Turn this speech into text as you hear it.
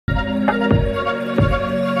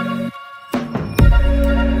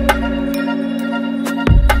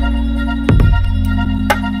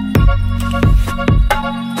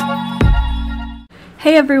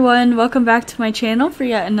Hey everyone, welcome back to my channel for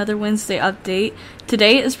yet another Wednesday update.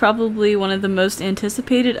 Today is probably one of the most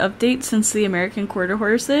anticipated updates since the American Quarter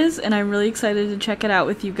Horses, and I'm really excited to check it out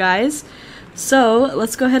with you guys. So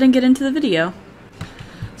let's go ahead and get into the video.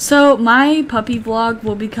 So my puppy vlog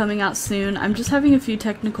will be coming out soon. I'm just having a few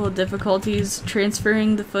technical difficulties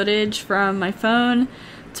transferring the footage from my phone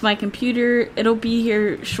to my computer. It'll be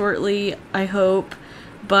here shortly, I hope,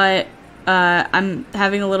 but I'm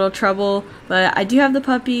having a little trouble, but I do have the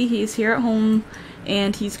puppy. He's here at home,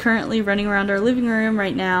 and he's currently running around our living room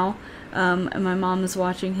right now, and my mom is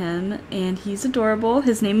watching him, and he's adorable.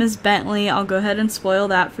 His name is Bentley. I'll go ahead and spoil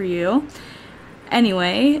that for you.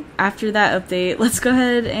 Anyway, after that update, let's go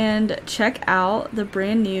ahead and check out the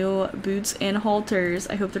brand new boots and halters.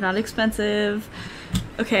 I hope they're not expensive.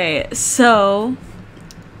 Okay, so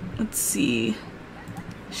let's see.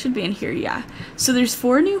 Should be in here, yeah. So there's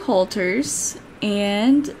 4 new halters,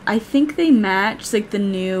 and I think they match like the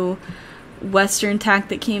new Western tack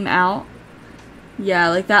that came out. Yeah,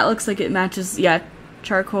 like that looks like it matches, yeah,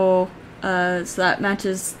 charcoal. So that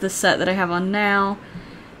matches the set that I have on now.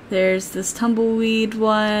 There's this tumbleweed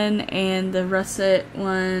one and the russet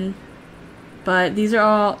one, but these are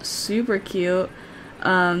all super cute.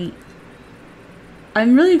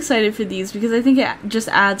 I'm really excited for these because I think it just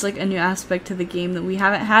adds like a new aspect to the game that we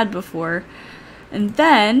haven't had before. And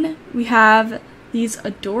then we have these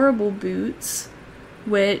adorable boots,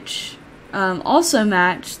 which also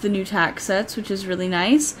match the new tack sets, which is really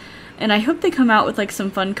nice. And I hope they come out with like some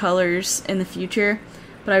fun colors in the future,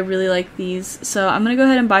 but I really like these. So I'm going to go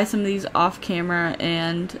ahead and buy some of these off camera,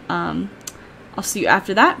 and I'll see you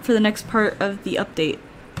after that for the next part of the update.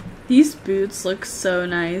 These boots look so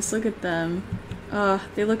nice. Look at them.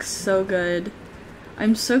 They look so good.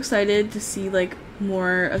 I'm so excited to see like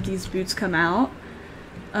more of these boots come out.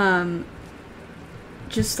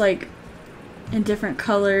 Just like in different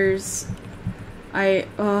colors.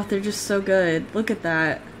 They're just so good. Look at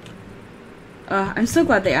that. I'm so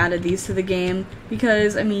glad they added these to the game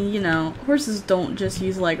because, I mean, you know, horses don't just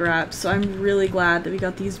use leg wraps, so I'm really glad that we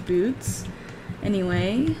got these boots.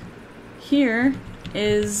 Anyway, here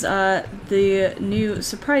is the new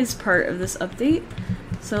surprise part of this update.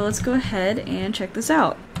 So let's go ahead and check this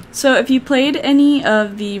out. So if you played any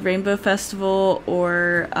of the Rainbow Festival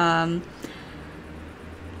or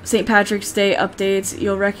St. Patrick's Day updates,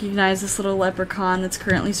 you'll recognize this little leprechaun that's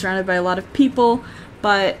currently surrounded by a lot of people,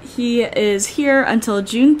 but he is here until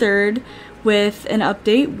June 3rd with an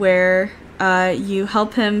update where you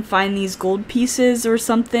help him find these gold pieces or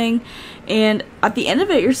something, and at the end of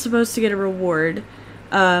it you're supposed to get a reward.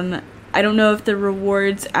 I don't know if the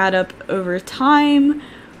rewards add up over time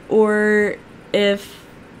or if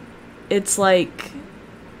it's like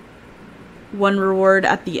one reward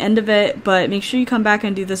at the end of it, but make sure you come back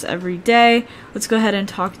and do this every day. Let's go ahead and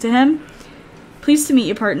talk to him. Pleased to meet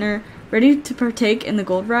you, partner. Ready to partake in the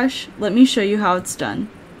gold rush? Let me show you how it's done.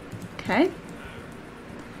 Okay.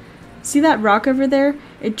 See that rock over there?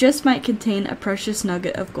 It just might contain a precious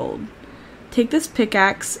nugget of gold. Take this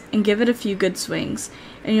pickaxe and give it a few good swings,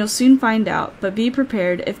 and you'll soon find out, but be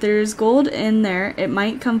prepared. If there is gold in there, it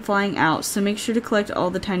might come flying out, so make sure to collect all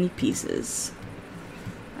the tiny pieces.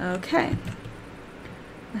 Okay.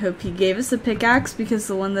 I hope he gave us a pickaxe because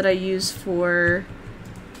the one that I use for,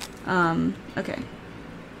 okay.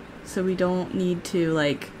 So we don't need to,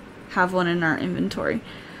 like, have one in our inventory.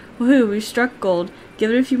 Woohoo, we struck gold.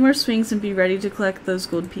 Give it a few more swings and be ready to collect those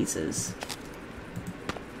gold pieces.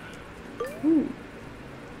 Ooh.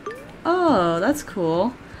 Oh, that's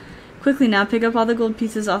cool. Quickly now, pick up all the gold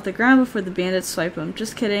pieces off the ground before the bandits swipe them.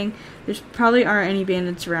 Just kidding. There probably aren't any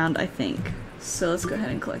bandits around, I think. So let's go ahead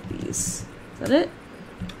and collect these. Is that it?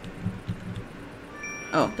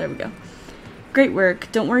 Oh, there we go. Great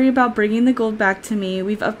work. Don't worry about bringing the gold back to me.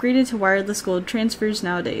 We've upgraded to wireless gold transfers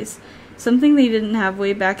nowadays. Something they didn't have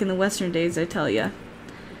way back in the Western days, I tell ya.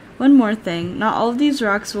 One more thing. Not all of these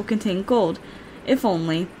rocks will contain gold. If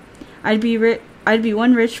only. I'd be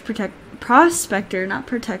one rich prospector, not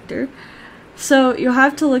protector. So you'll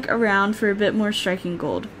have to look around for a bit more striking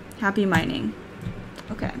gold. Happy mining.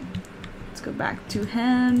 Okay. Let's go back to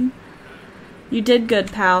him. You did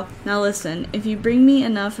good, pal. Now listen, if you bring me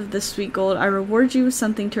enough of this sweet gold, I reward you with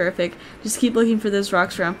something terrific. Just keep looking for those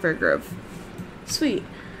rocks around Fir Grove. Sweet.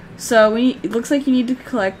 So it looks like you need to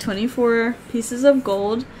collect 24 pieces of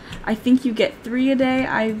gold. I think you get 3 a day,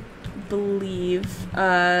 I believe.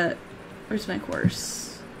 Where's my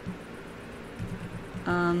course?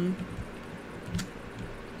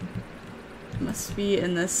 Must be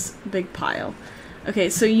in this big pile. Okay,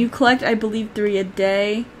 so you collect, I believe, 3 a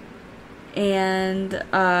day, and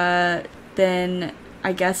then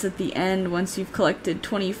I guess at the end, once you've collected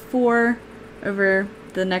 24 over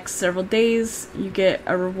the next several days, you get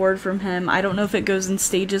a reward from him. I don't know if it goes in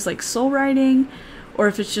stages like soul riding or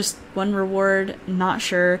if it's just one reward, not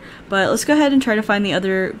sure. But let's go ahead and try to find the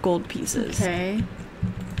other gold pieces. Okay,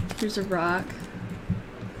 here's a rock.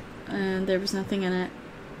 And there was nothing in it.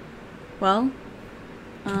 Well,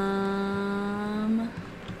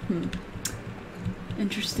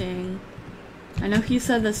 interesting. I know he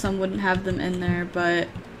said that some wouldn't have them in there, but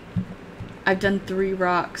I've done 3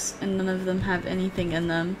 rocks and none of them have anything in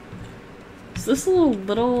them. So this is a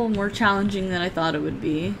little more challenging than I thought it would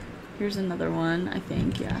be. Here's another one, I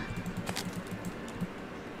think, yeah.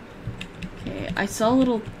 Okay, I saw a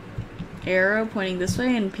little arrow pointing this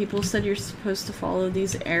way and people said you're supposed to follow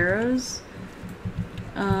these arrows.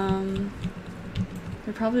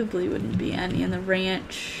 There probably wouldn't be any in the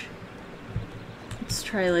ranch. Let's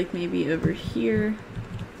try like maybe over here.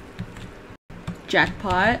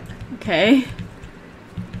 Jackpot. Okay.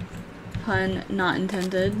 Pun not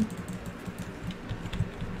intended.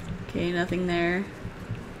 Okay, nothing there.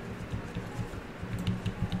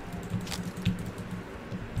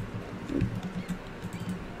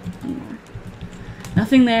 One more.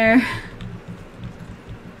 Nothing there.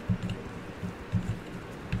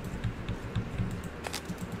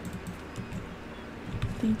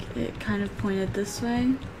 I think it kind of pointed this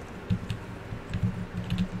way.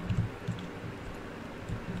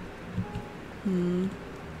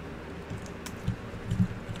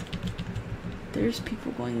 There's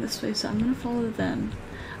people going this way, so I'm gonna follow them.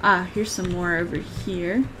 Ah, here's some more over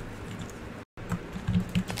here.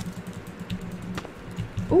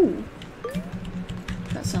 Ooh,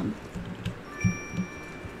 got some.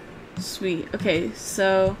 Sweet. Okay,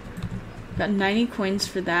 so got 90 coins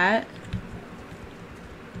for that.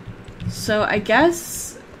 So I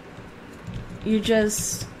guess you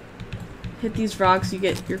just hit these rocks, you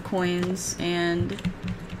get your coins, and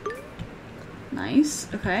nice.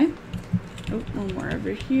 Okay. Oh, one more over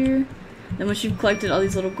here. Then once you've collected all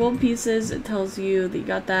these little gold pieces, it tells you that you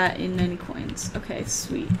got that in 90 coins. Okay,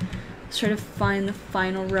 sweet. Let's try to find the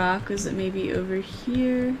final rock. Is it maybe over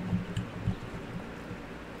here?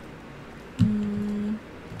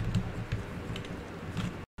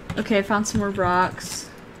 Okay, I found some more rocks.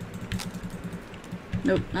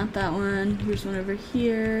 Nope, not that one. Here's one over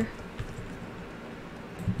here.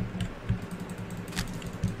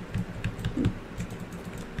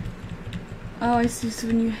 Oh, I see. So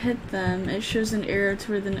when you hit them, it shows an arrow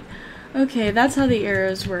to where the... Okay, that's how the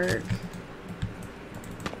arrows work.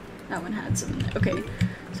 That one had some in there. Okay,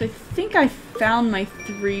 so I think I found my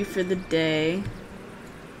 3 for the day.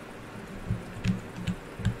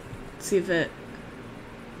 Let's see if it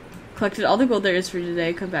collected all the gold there is for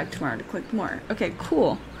today. Come back tomorrow to collect more. Okay,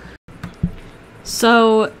 cool.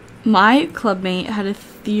 So my clubmate had a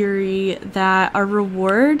theory that our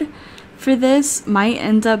reward for this might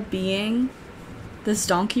end up being this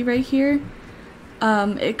donkey right here.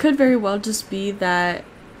 It could very well just be that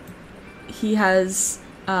he has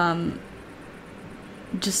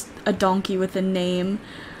just a donkey with a name,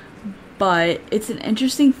 but it's an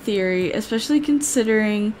interesting theory, especially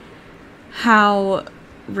considering how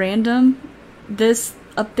random this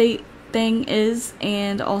update thing is,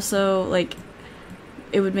 and also like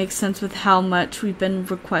it would make sense with how much we've been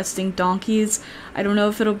requesting donkeys. I don't know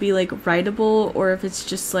if it'll be like rideable or if it's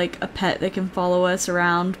just like a pet that can follow us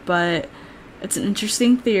around, but it's an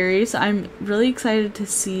interesting theory, so I'm really excited to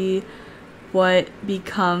see what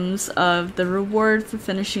becomes of the reward for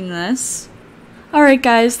finishing this. Alright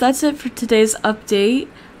guys, that's it for today's update.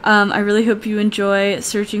 I really hope you enjoy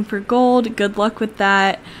searching for gold. Good luck with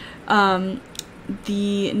that.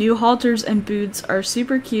 The new halters and boots are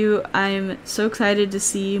super cute. I'm so excited to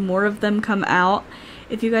see more of them come out.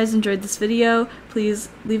 If you guys enjoyed this video, please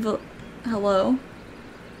leave a... Hello?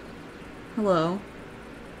 Hello?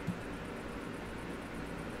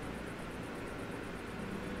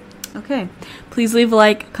 Okay. Please leave a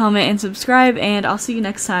like, comment, and subscribe, and I'll see you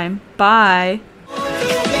next time. Bye!